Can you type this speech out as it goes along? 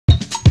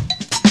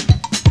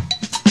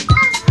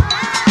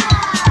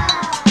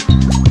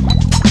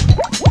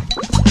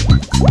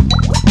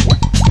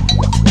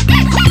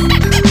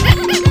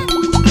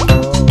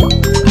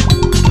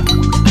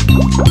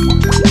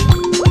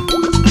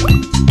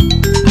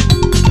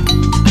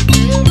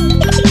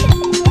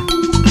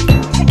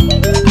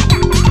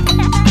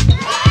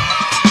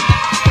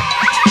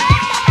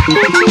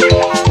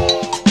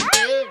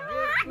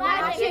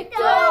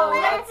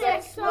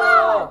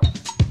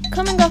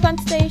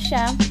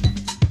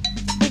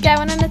go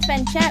on an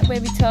adventure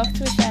where we talk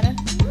to a sheriff.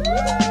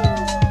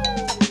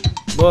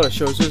 Laura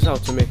shows us how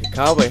to make a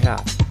cowboy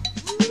hat.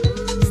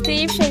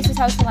 Steve shows us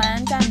how to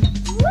land dance.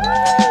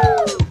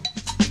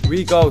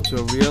 We go to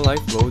a real-life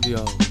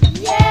rodeo.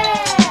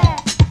 Yeah!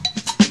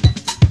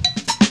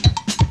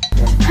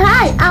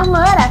 Hi, I'm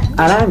Laura. And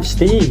I'm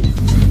Steve.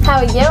 How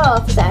are you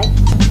all today?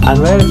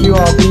 And where have you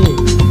all been?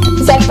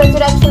 Is everybody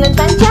ready for an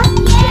adventure?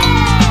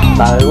 Yeah!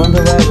 I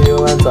wonder where we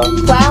all went up.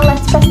 Well,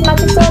 let's press the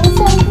magic door and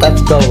see.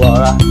 Let's go,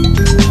 Laura.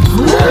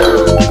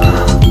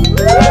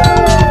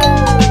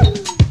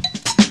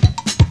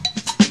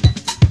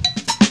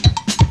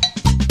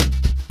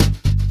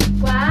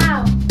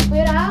 Wow,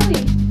 where are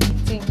we?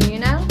 Do you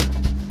know?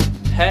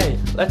 Hey,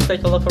 let's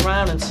take a look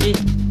around and see.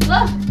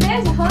 Look,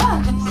 there's a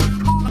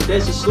horse.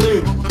 There's a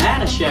saloon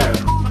and a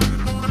sheriff.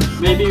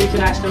 Maybe we can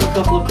ask them a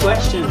couple of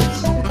questions.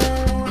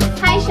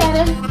 Hi,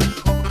 Sheriff.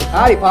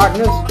 Howdy,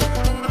 partners.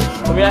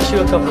 Can we ask you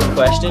a couple of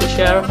questions,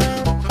 Sheriff?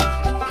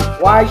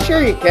 Why,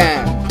 sure you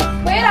can.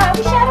 Where are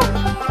we,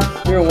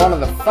 Sheriff? You're in one of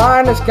the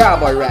finest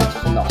cowboy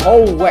ranches in the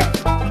whole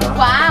West.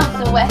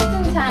 Wow, the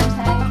Western Times,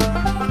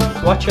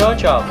 hey? What's your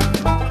job?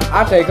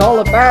 I take all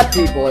the bad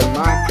people in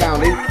my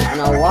county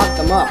and I lock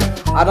them up.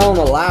 I don't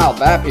allow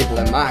bad people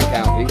in my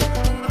county.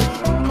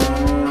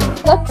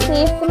 Look,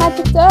 Steve, the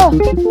magic door.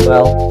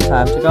 Well,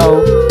 time to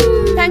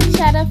go. Thank you,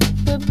 Sheriff.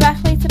 We'll be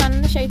back later on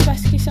in the show to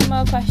ask you some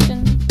more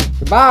questions.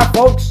 Goodbye,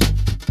 folks.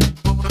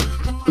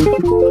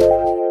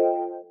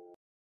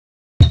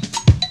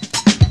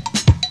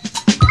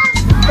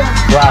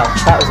 Wow,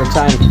 that was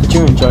exciting. Did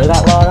you enjoy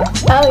that, Laura?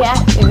 Oh yeah,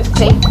 it was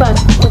great fun.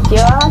 Did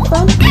you all have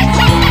fun?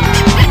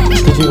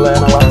 Did you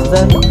learn a lot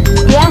today?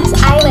 Yes,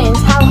 I learned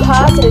how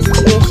hard it is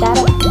to be a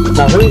sheriff.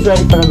 Now who's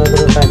ready for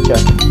another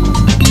adventure?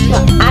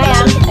 I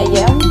am. Are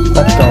you?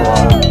 Let's go,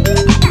 Laura.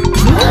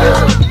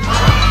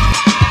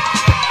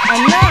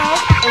 And now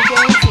we're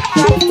going to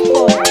Craft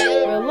Laura,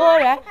 where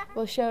Laura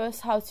will show us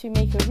how to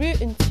make a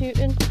rootin'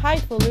 tootin'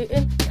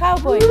 highfalutin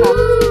cowboy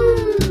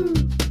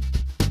hat.